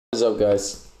What is up,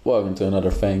 guys? Welcome to another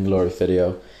Vainglory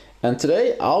video. And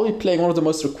today I'll be playing one of the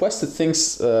most requested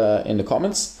things in the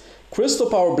comments. Crystal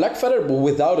Power Blackfeather, but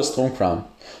without a Storm Crown.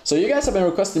 So you guys have been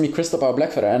requesting me Crystal Power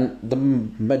Blackfeather, and the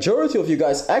majority of you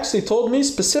guys actually told me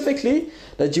specifically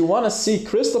that you want to see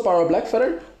Crystal Power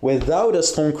Blackfeather without a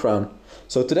Storm Crown.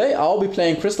 So today I'll be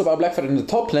playing Crystal Power Blackfeather in the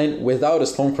top lane without a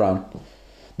Storm Crown.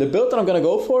 The build that I'm going to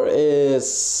go for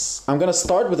is... I'm going to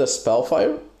start with a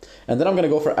Spellfire. And then I'm going to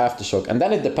go for Aftershock. And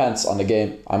then it depends on the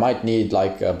game. I might need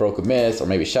like a Broken Myth or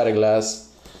maybe Shatterglass.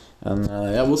 And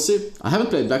yeah, we'll see. I haven't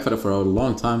played Blackfeather for a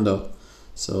long time though.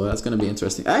 So that's going to be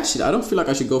interesting. Actually, I don't feel like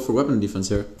I should go for weapon defense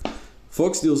here.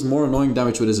 Fox deals more annoying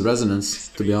damage with his resonance,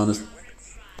 to be honest.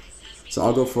 So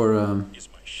I'll go for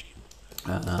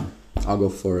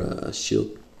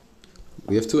shield.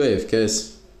 We have two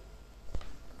AFKs.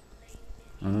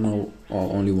 I don't know. Oh,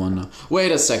 only one now.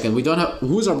 Wait a second. We don't have...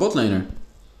 Who's our bot laner?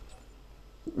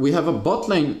 We have a bot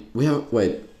lane. We have...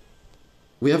 Wait.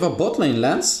 We have a bot lane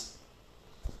Lance?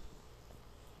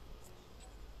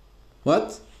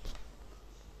 What?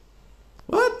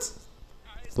 What?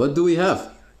 What do we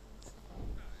have?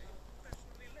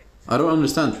 I don't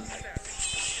understand.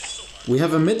 We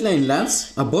have a mid lane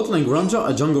Lance, a bot lane Grumja,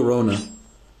 a jungle Rona.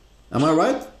 Am I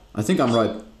right? I think I'm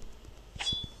right.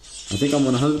 I think I'm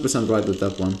 100% right with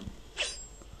that one.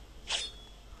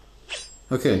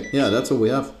 Okay, yeah, that's what we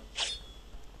have.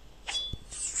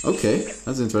 Okay,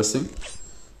 that's interesting.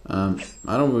 I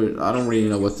don't really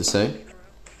know what to say.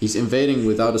 He's invading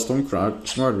without a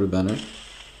Stormcrow banner.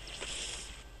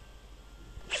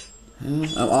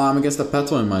 Oh, I'm against a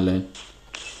Petal in my lane.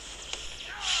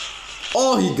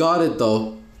 Oh, he got it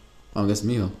though. Oh, against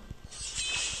Miho.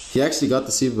 He actually got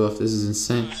the C buff. This is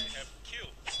insane.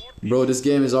 Bro, this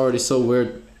game is already so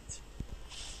weird.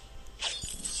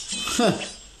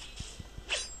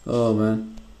 Oh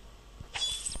man.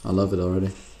 I love it already.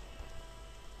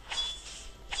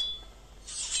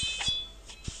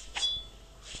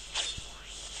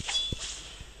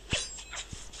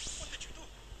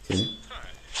 Okay.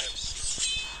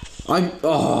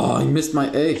 I missed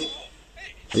my A.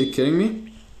 Are you kidding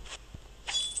me?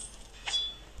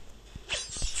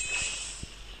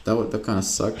 That kind of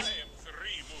sucked.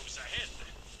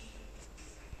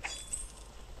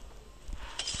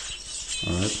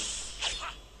 Alright.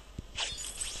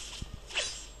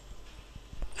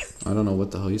 I don't know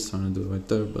what the hell he's trying to do right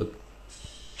there, but...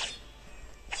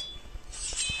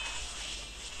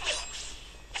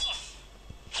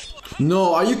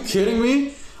 No, are you kidding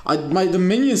me? The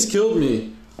minions killed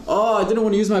me. Oh, I didn't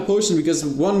want to use my potion because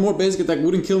one more basic attack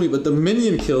wouldn't kill me, but the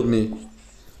minion killed me.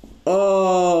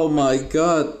 Oh my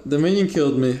god, the minion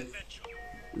killed me.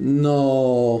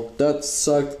 No, that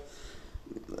sucked.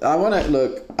 I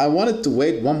wanted to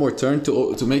wait one more turn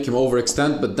to make him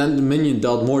overextend, but then the minion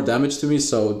dealt more damage to me,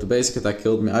 so the basic attack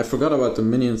killed me. I forgot about the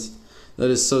minions.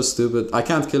 That is so stupid. I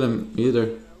can't kill him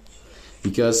either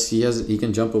because he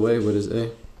can jump away with his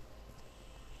A.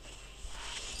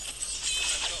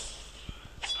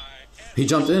 He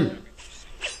jumped in.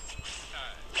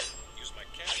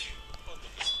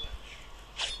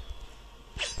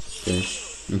 Okay,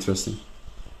 interesting.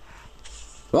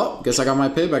 Well, guess I got my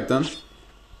payback then.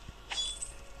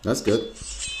 That's good.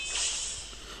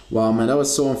 Wow, man, that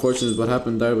was so unfortunate what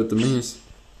happened there with the minions.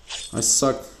 I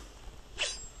sucked.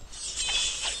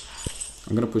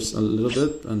 I'm gonna push a little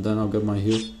bit and then I'll get my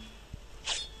heal.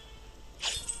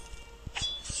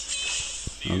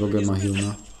 I'll go get my heal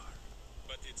now.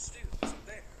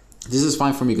 This is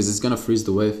fine for me because it's gonna freeze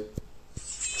the wave.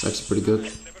 It's actually pretty good.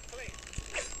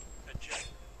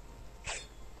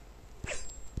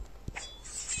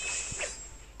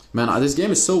 Man, this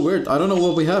game is so weird. I don't know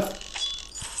what we have.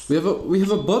 We have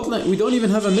a bot lane. We don't even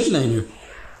have a mid laner.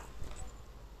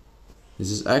 This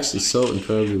is actually so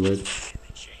incredibly weird.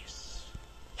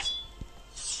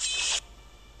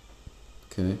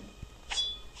 Okay.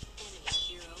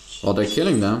 Well, they're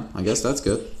killing them. I guess that's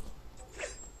good.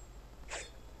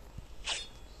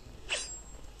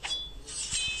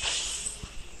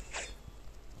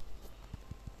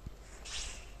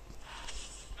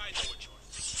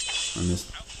 I missed.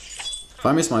 If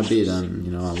I miss my B, then,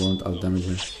 you know, I won't out-damage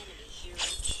him.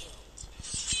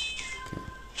 Okay.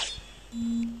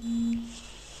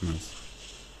 Nice.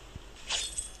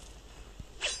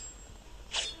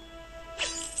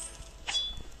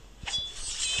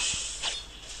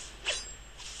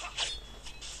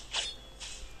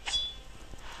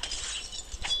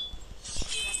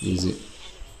 Easy.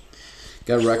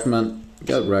 Get wrecked, man.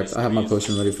 Get wrecked. I have my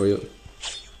potion ready for you.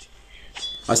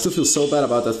 I still feel so bad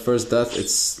about that first death.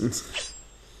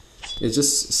 It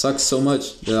just sucks so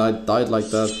much that I died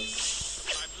like that.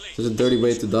 Such a dirty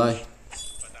way to die.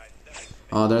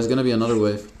 Oh, there's gonna be another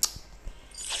wave.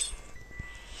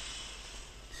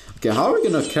 Okay, how are we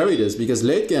gonna carry this? Because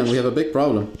late game we have a big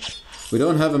problem. We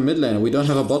don't have a mid laner, we don't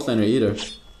have a bot laner either.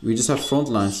 We just have front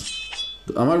lines.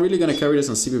 Am I really gonna carry this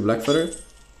on CB Blackfeather?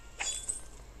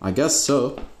 I guess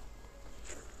so.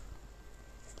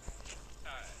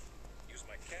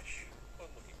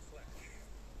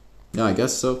 Yeah, I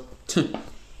guess so.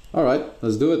 Alright,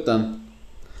 let's do it then.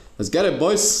 Let's get it,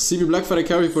 boys. CB Blackfeather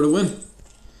carry for the win.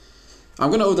 I'm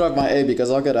gonna overdrive my A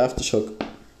because I'll get aftershock.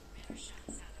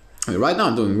 I mean, right now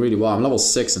I'm doing really well. I'm level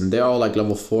 6 and they're all like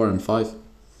level 4 and 5.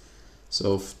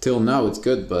 So till now it's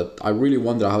good, but I really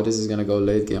wonder how this is gonna go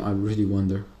late game. I really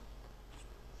wonder.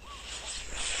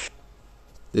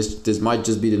 This might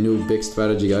just be the new big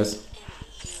strategy, guys.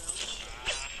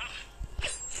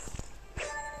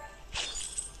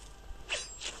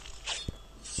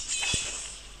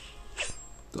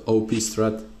 The OP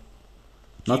strat.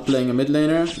 Not playing a mid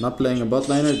laner, not playing a bot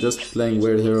laner, just playing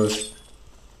weird heroes.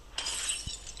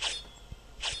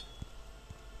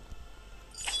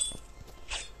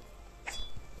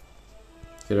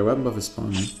 Okay, the weapon buff is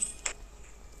spawning.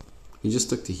 He just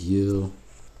took the heal.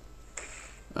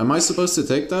 Am I supposed to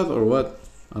take that or what?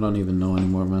 I don't even know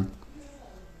anymore, man.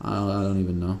 I don't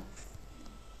even know.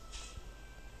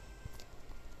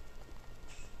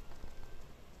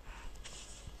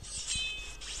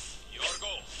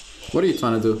 What are you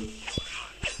trying to do?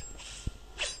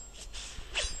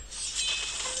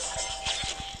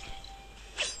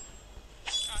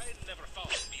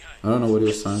 I don't know what he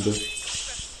was trying to do.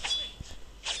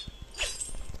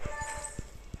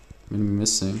 I'm gonna be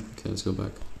missing. Okay, let's go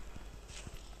back.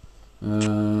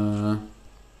 Let's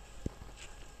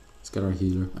get our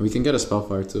healer. And we can get a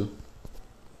spellfire too.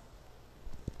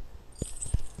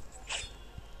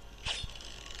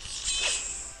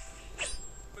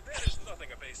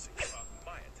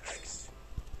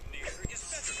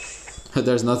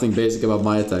 There's nothing basic about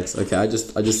my attacks. Okay, I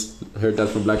just heard that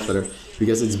from Blackfeather.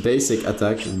 Because it's basic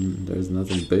attack and there's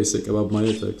nothing basic about my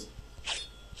attacks.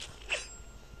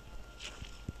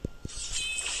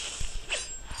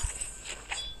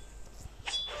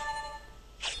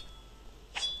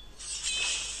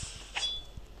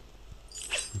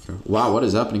 Okay. Wow, what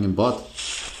is happening in bot?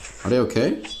 Are they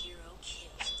okay?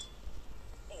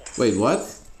 Wait,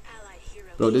 what?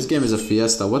 Bro, this game is a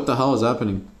fiesta. What the hell is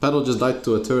happening? Pedal just died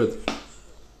to a turret.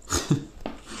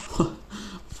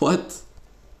 What?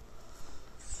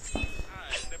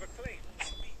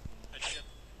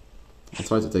 I'll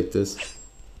try to take this.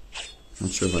 Not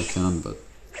sure if I can, but...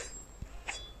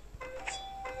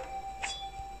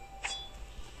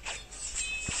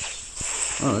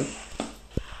 Alright.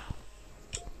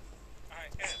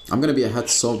 I'm gonna be ahead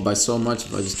by so much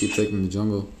if I just keep taking the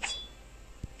jungle.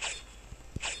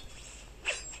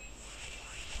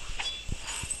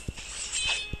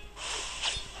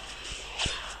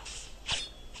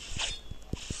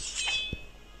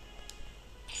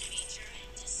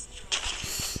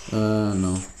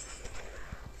 No.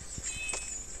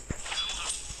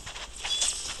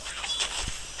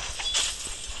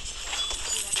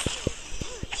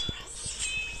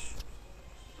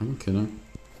 I'm kidding.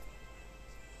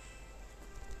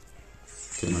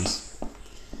 Okay, nice.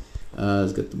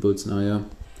 Let's get the boots now, yeah.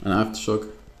 And aftershock.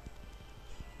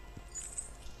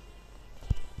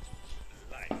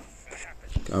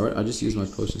 Okay, alright, I just used my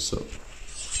potion soap.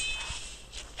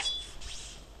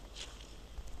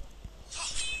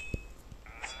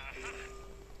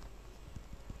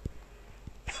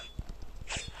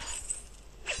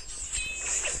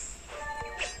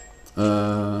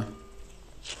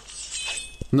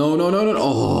 No, no, no, no.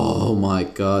 Oh my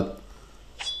god.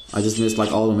 I just missed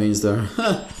like all the mains there.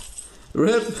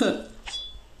 RIP.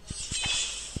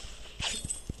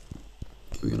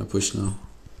 We're gonna push now.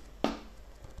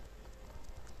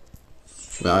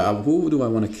 Wait, who do I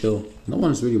want to kill? No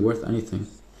one's really worth anything.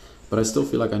 But I still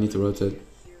feel like I need to rotate.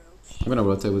 I'm gonna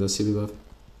rotate with a CB buff.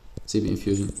 CB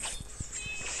infusion.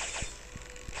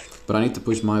 But I need to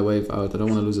push my wave out. I don't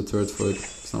want to lose a turret for it.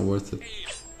 It's not worth it.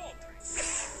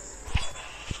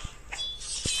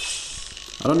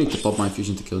 I don't need to pop my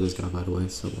fusion to kill this guy, by the way,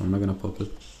 so I'm not gonna pop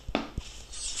it.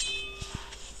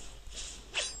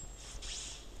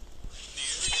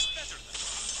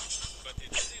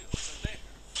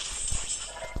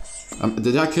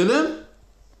 Did I kill him?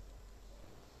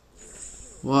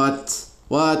 What?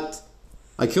 What?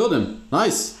 I killed him.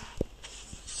 Nice.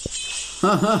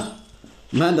 Haha.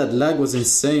 Man, that lag was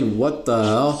insane. What the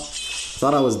hell?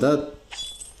 Thought I was dead.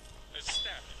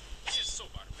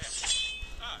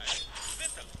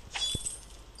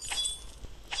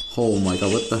 Oh my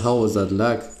god, what the hell was that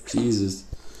lag? Jesus.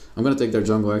 I'm gonna take their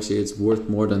jungle actually, it's worth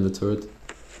more than the turret.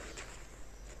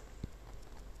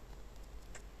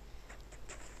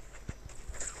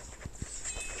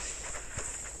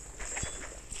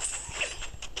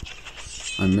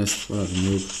 I missed. What a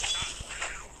noob.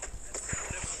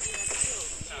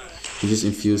 He just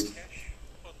infused.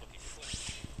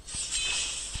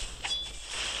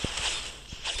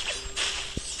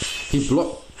 He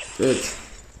blocked it.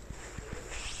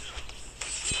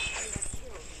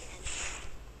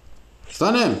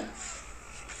 Stun him!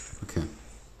 Okay.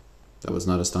 That was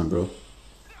not a stun, bro.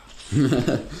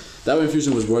 That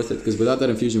infusion was worth it, because without that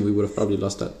infusion we would have probably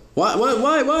lost that. Why?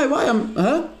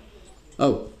 Huh?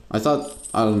 Oh, I thought...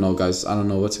 I don't know, guys. I don't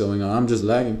know what's going on. I'm just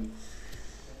lagging.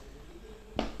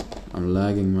 I'm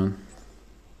lagging, man.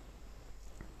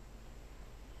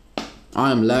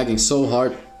 I am lagging so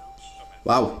hard.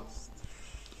 Wow.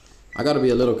 I gotta be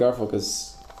a little careful,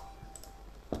 because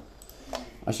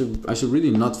I should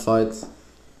really not fight.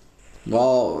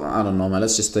 Well, I don't know, man.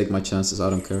 Let's just take my chances. I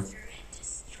don't care.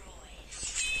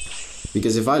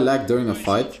 Because if I lag during a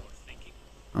fight,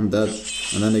 I'm dead.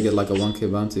 And then they get like a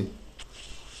 1k bounty.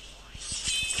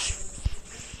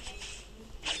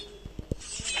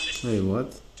 Wait,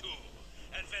 what?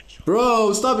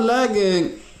 Bro, stop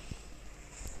lagging!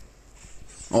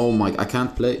 Oh my, I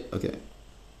can't play. Okay.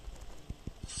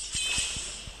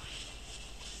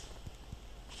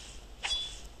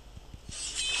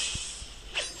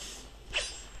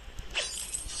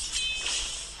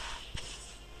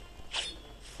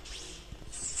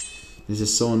 This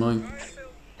is so annoying.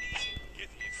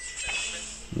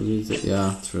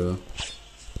 Yeah, true.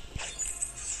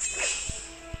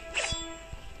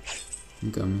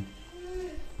 I'm coming.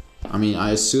 I mean, I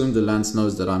assume the Lance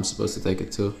knows that I'm supposed to take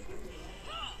it too.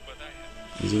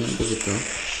 Is he gonna give it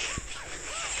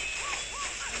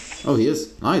though? Oh, he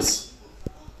is. Nice.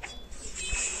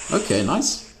 Okay,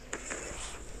 nice.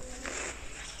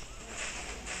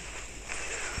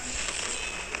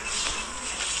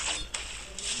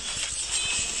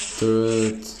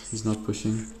 Turret. He's not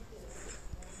pushing.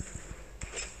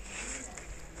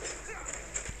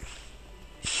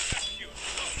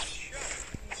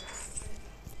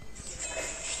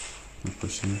 Not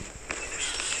pushing.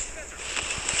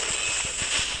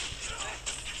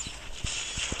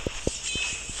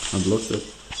 I blocked it.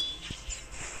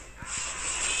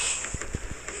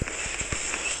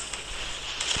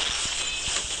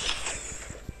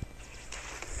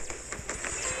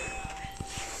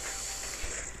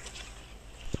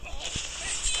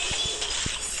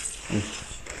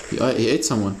 Oh, he ate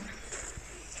someone.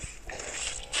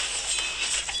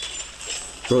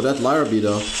 Bro, that Larrabee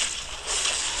though.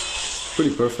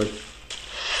 Pretty perfect.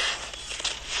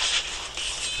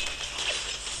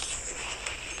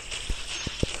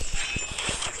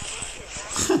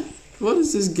 What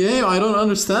is this game? I don't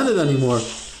understand it anymore.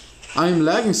 I'm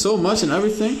lagging so much and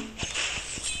everything.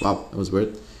 Wow, that was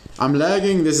weird. I'm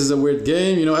lagging, this is a weird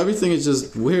game, you know, everything is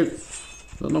just weird.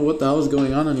 I don't know what the hell is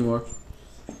going on anymore.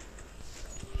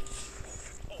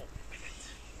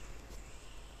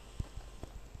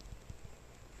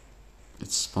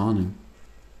 It's spawning.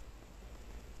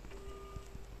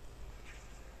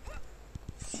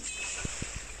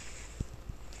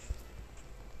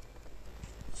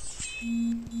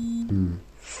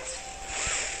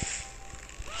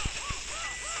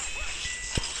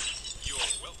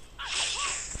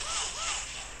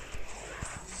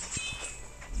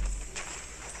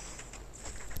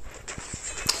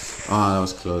 Ah, that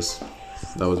was close.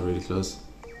 That was really close.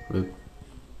 Rip.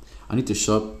 I need to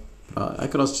shop. I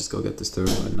could also just go get this turret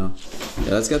right now.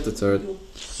 Yeah, let's get the turret.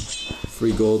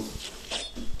 Free gold.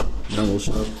 Then we'll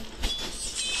shop.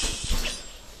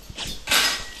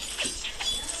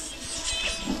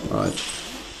 Alright.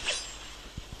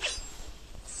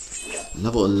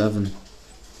 Level 11.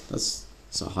 That's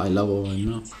a high level right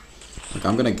now. Like,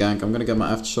 I'm gonna gank. I'm gonna get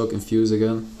my aftershock infuse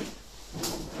again.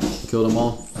 Kill them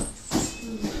all.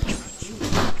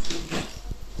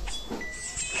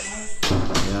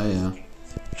 Yeah.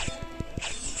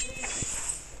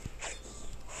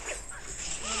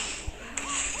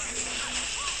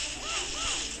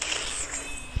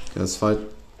 Okay, let's fight.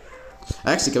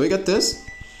 Actually, can we get this?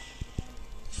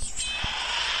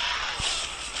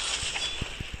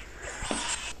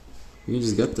 We can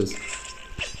just get this.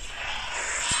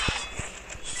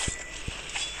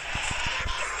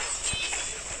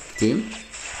 Team?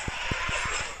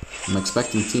 I'm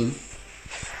expecting team.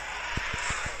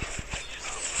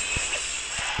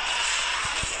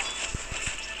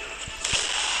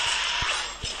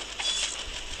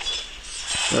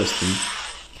 There's team.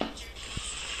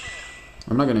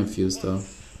 I'm not gonna infuse though.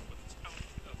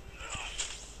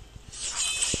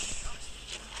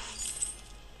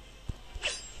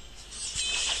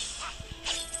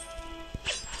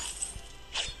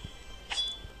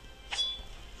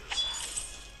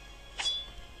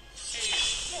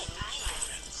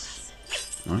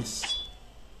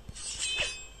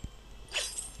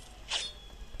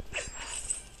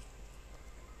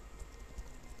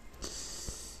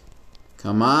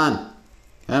 Come on.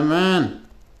 Come on.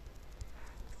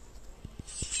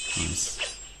 Nice.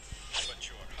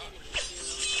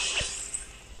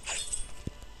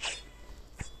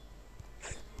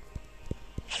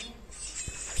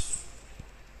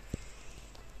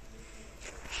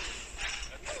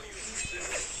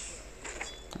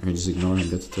 I can just ignore him,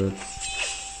 get the turret.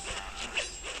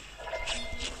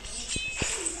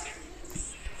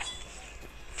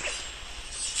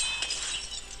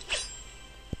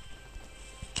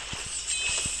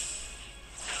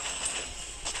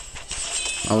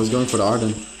 I was going for the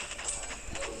Arden.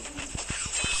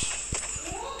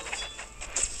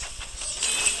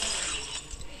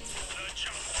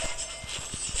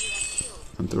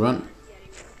 Time to run.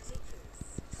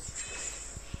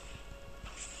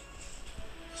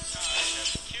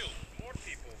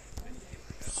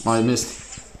 Oh, I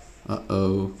missed.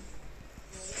 Uh-oh.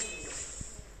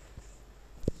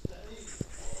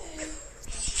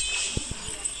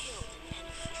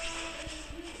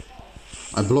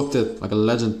 I blocked it like a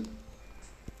legend.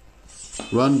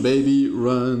 Run, baby,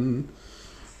 run.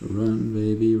 Run,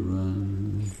 baby,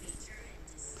 run.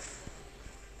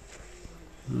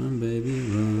 Run, baby,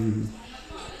 run.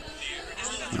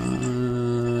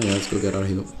 Yeah, let's go get our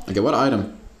heal. Okay, what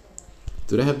item?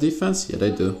 Do they have defense? Yeah,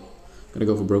 they do. Gonna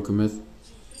go for Broken Myth.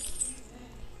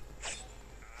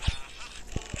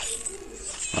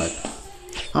 Alright.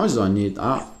 How much do I need?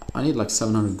 I need like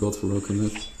 700 gold for Broken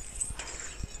Myth.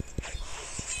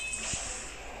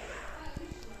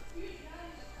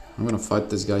 I'm gonna fight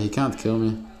this guy. He can't kill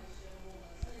me.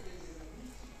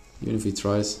 Even if he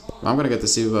tries. I'm gonna get the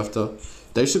C-buff though.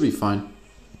 They should be fine.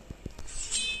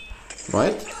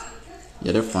 Right?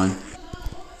 Yeah, they're fine.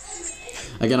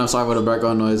 Again, I'm sorry for the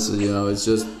background noise. You know, it's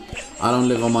just... I don't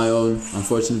live on my own,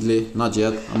 unfortunately. Not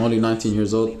yet. I'm only 19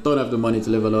 years old. Don't have the money to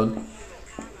live alone.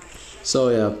 So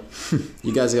yeah,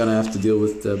 you guys are gonna have to deal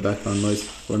with the background noise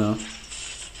for now.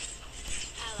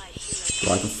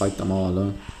 So I can fight them all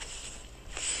alone.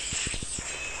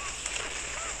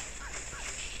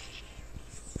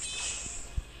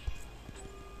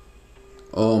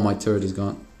 Oh, my turret is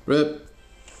gone. RIP.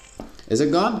 Is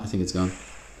it gone? I think it's gone.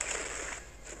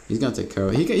 He's gonna take care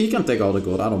of it. He can take all the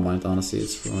gold. I don't mind, honestly.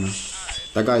 It's Rona.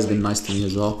 That guy's been nice to me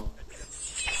as well.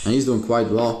 And he's doing quite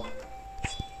well.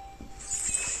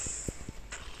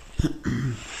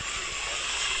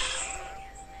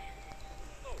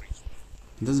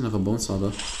 He doesn't have a bone saw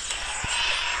though.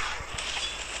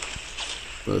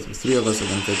 But the three of us are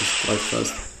gonna take this quite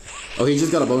fast. Oh, he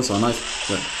just got a bone saw. Nice.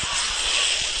 Good.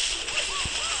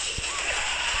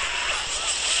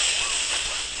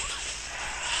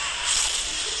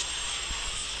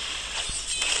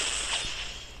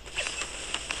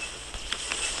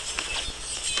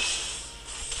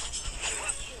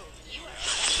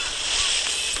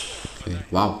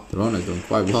 Wow, the Rona is doing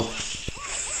quite well.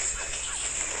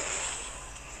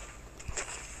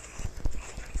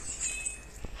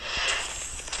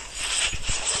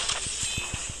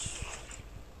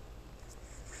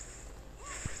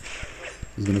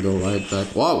 He's gonna go right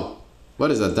back. Wow!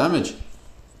 What is that damage?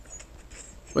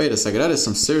 Wait a second, that is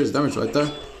some serious damage right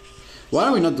there. Why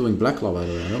are we not doing Black Claw, by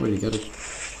the way? I don't really get it.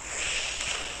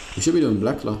 We should be doing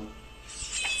Black Claw.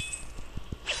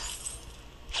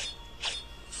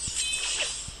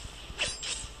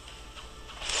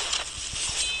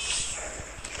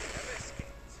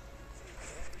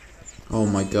 Oh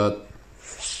my god.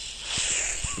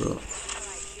 Bro.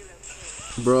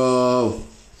 Bro.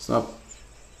 Stop.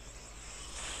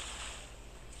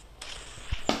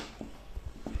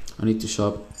 I need to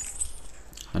shop.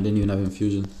 I didn't even have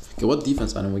infusion. Okay, what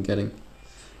defense item are we getting?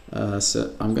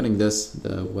 So I'm getting this.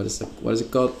 The what is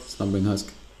it called? Slumbering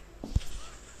Husk.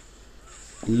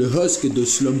 Le Husk de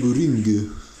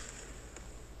Slumbering.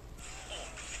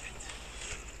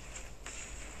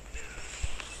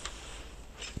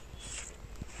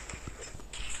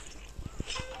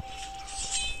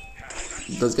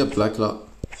 Let's get Black Claw.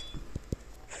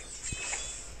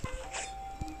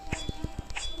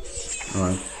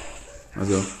 Alright, let's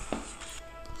go.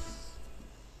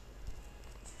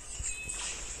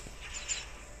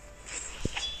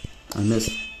 I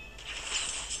missed.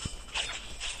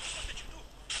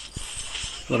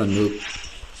 What a noob.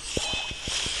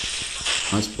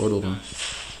 Nice portal though.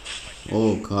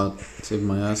 Oh god, saved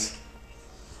my ass.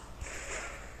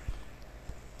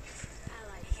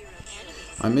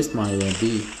 I missed my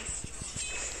B.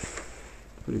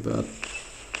 Pretty bad.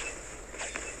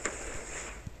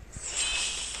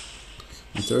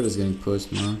 My turret is getting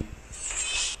pushed, man.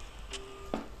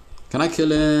 Can I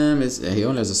kill him? He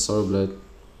only has a sword blade.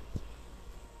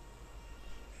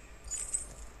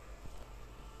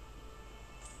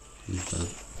 He's dead.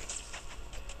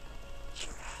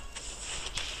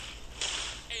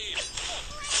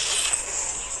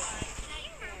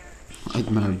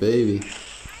 Nightmare, baby.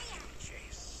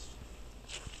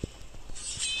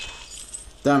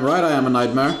 Damn right I am a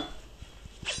nightmare.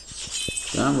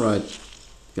 Damn right.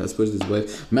 Guys, push this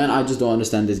wave. Man, I just don't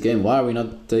understand this game. Why are we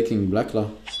not taking Black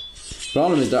Claw?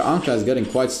 Problem is that Anka is getting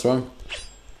quite strong.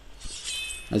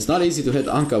 It's not easy to hit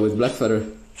Anka with Black Feather.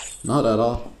 Not at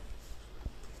all.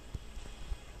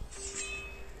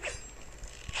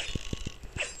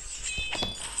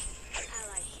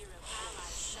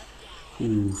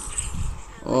 Ooh.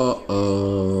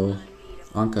 Uh-oh.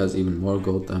 Anka has even more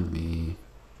gold than me.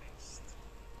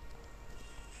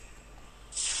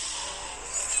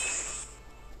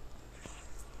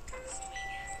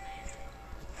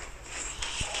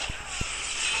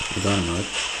 Dynamite.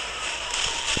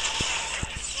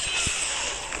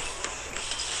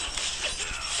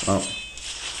 Oh.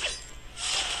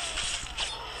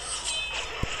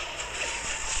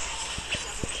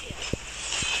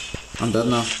 I'm dead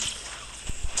now.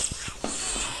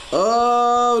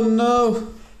 Oh no!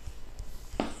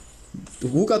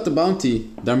 Who got the bounty?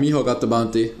 Darmiho got the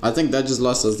bounty. I think that just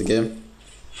lost us the game.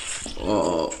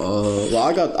 Well,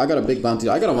 I got a big bounty.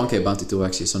 I got a 1k bounty too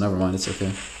actually, so never mind, it's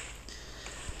okay.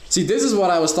 See, this is what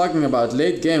I was talking about,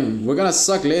 late game. We're gonna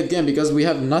suck late game because we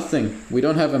have nothing. We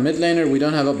don't have a mid laner, we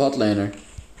don't have a bot laner.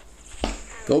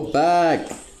 Go back.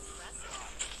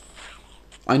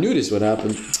 I knew this would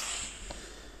happen.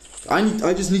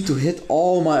 I just need to hit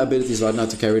all my abilities right now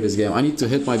to carry this game. I need to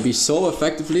hit my B so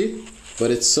effectively, but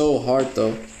it's so hard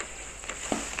though.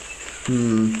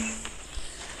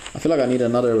 I feel like I need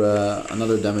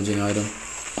another damaging item.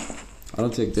 I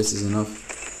don't think this is enough.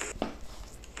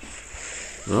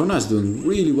 Rona is doing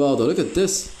really well though, look at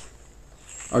this.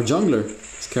 Our jungler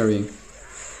is carrying.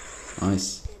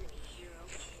 Nice.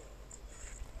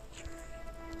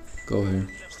 Go here,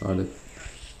 start it.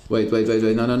 Wait,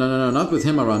 no, not with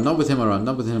him around, not with him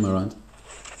around.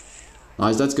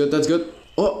 Nice, that's good, that's good.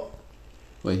 Oh!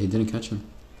 Wait, he didn't catch him.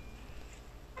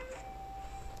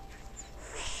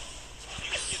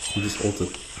 He just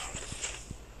ulted.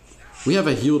 We have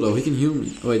a heal though, he can heal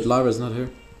me. Wait, Lyra's not here.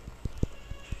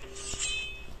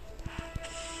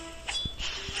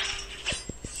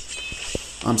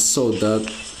 I'm so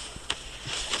dead.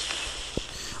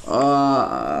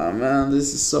 Ah, man,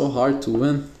 this is so hard to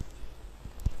win.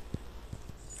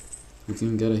 We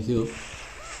can get a heal.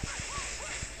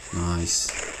 Nice.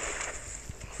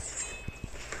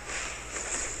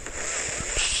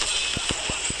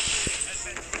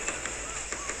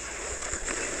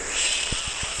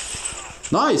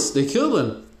 Nice, they killed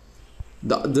him.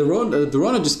 The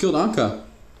Rona just killed Anka.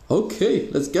 Okay,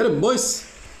 let's get it, boys.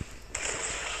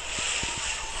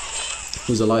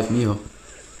 Who's alive? Miho.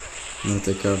 I'm gonna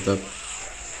take care of that.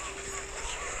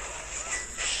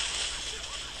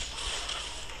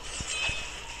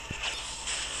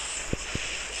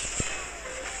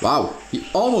 Wow, he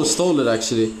almost stole it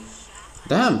actually.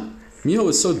 Damn, Miho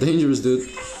is so dangerous, dude.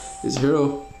 His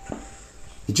hero.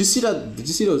 Did you see that? Did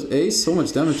you see those A's? So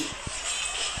much damage.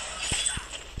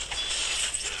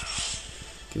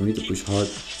 Okay, we need to push hard.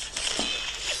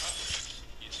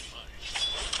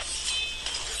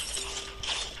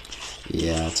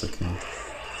 Yeah, it's okay.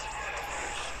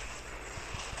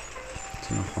 It's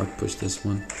gonna hard push this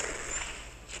one.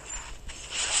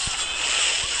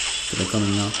 They're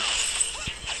coming now.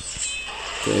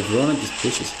 Okay, if Rona just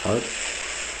pushes hard.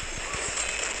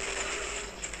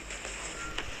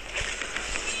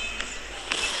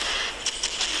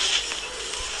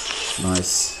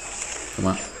 Nice. Come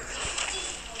on.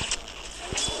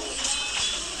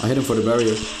 I hit him for the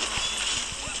barrier.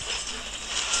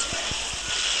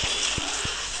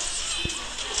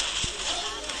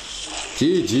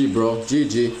 GG, bro.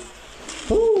 GG.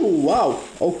 Oh, wow.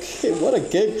 Okay, what a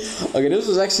game. Okay, this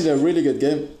was actually a really good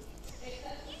game.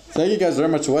 Thank you guys very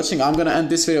much for watching. I'm gonna end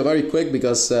this video very quick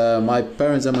because my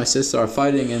parents and my sister are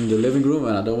fighting in the living room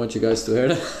and I don't want you guys to hear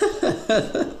that.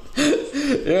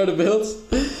 Hear the builds.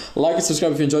 Like and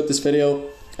subscribe if you enjoyed this video.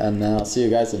 And I'll see you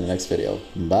guys in the next video.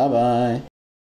 Bye bye.